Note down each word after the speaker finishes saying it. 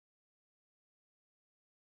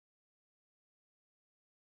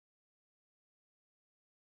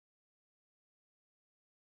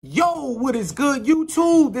Yo, what is good,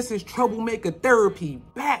 YouTube? This is Troublemaker Therapy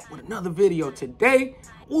back with another video. Today,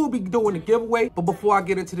 we'll be doing a giveaway. But before I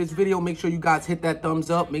get into this video, make sure you guys hit that thumbs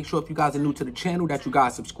up. Make sure if you guys are new to the channel that you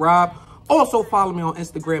guys subscribe. Also, follow me on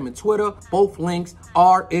Instagram and Twitter. Both links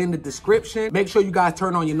are in the description. Make sure you guys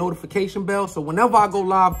turn on your notification bell so whenever I go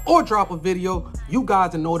live or drop a video, you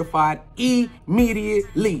guys are notified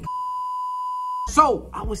immediately. So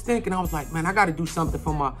I was thinking, I was like, man, I got to do something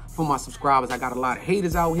for my subscribers. I got a lot of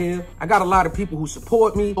haters out here. I got a lot of people who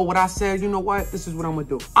support me. But what I said, you know what? This is what I'm going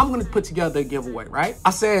to do. I'm going to put together a giveaway, right? I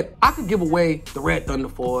said I could give away the Red Thunder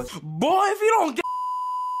Force. Boy, if you don't get...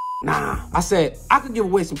 Nah. I said I could give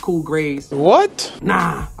away some cool grades. What?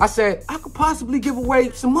 Nah. I said I could possibly give away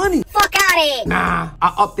some money. Fuck out of here. Nah.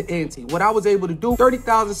 I upped the ante. What I was able to do,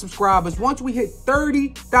 30,000 subscribers. Once we hit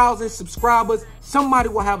 30,000 subscribers, somebody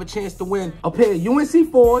will have a chance to win a pair of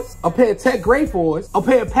UNC 4s, a pair of Tech Grade 4s, a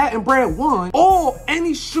pair of Patent Brand 1, or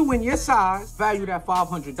any shoe in your size valued at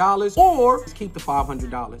 $500, or just keep the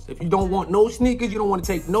 $500. If you don't want no sneakers, you don't want to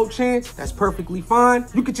take no chance, that's perfectly fine.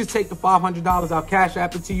 You could just take the $500, I'll cash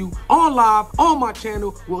app it to you on live, on my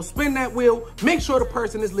channel. We'll spin that wheel, make sure the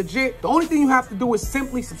person is legit. The only thing you have to do is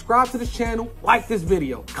simply subscribe to this channel, like this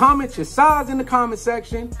video, comment your size in the comment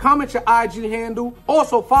section, comment your IG handle.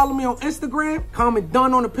 Also, follow me on Instagram. Comment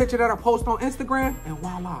done on the picture that I post on Instagram, and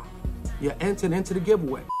voila, you're entered into the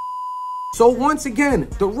giveaway. So once again,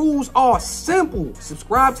 the rules are simple.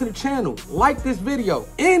 Subscribe to the channel, like this video.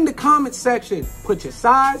 In the comment section, put your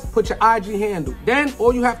size, put your IG handle. Then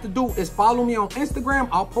all you have to do is follow me on Instagram.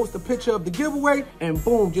 I'll post a picture of the giveaway, and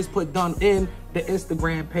boom, just put done in the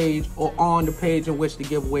Instagram page or on the page in which the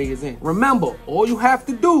giveaway is in. Remember, all you have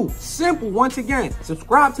to do, simple, once again,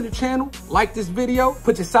 subscribe to the channel, like this video,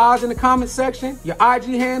 put your size in the comment section, your IG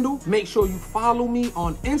handle, make sure you follow me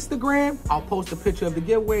on Instagram. I'll post a picture of the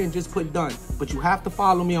giveaway and just put done. But you have to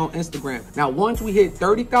follow me on Instagram. Now, once we hit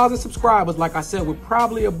 30,000 subscribers, like I said, we're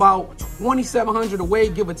probably about 2,700 away,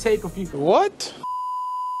 give or take a few. What?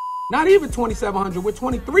 Not even 2,700, we're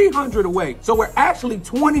 2,300 away. So we're actually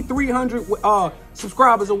 2,300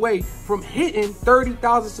 subscribers away from hitting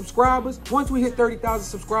 30,000 subscribers. Once we hit 30,000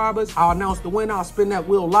 subscribers, I'll announce the winner. I'll spin that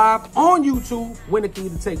wheel live on YouTube. Winner can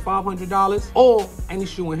either take $500 or any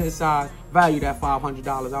shoe in his size valued at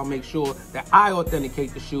 $500. I'll make sure that I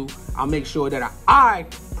authenticate the shoe. I'll make sure that I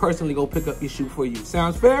personally go pick up your shoe for you.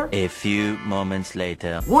 Sounds fair? A few moments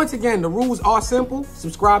later. Once again, the rules are simple.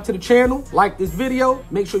 Subscribe to the channel, like this video,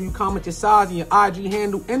 make sure you comment your size and your IG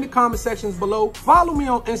handle in the comment sections below. Follow me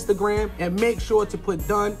on Instagram and make sure to put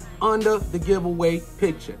done under the giveaway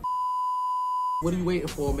picture. What are you waiting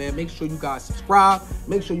for, man? Make sure you guys subscribe.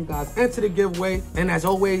 Make sure you guys enter the giveaway. And as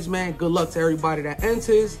always, man, good luck to everybody that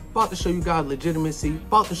enters. About to show you guys legitimacy.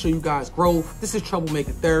 About to show you guys growth. This is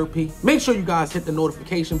Troublemaker Therapy. Make sure you guys hit the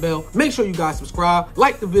notification bell. Make sure you guys subscribe.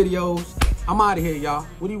 Like the videos. I'm out of here, y'all.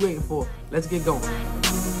 What are you waiting for? Let's get going.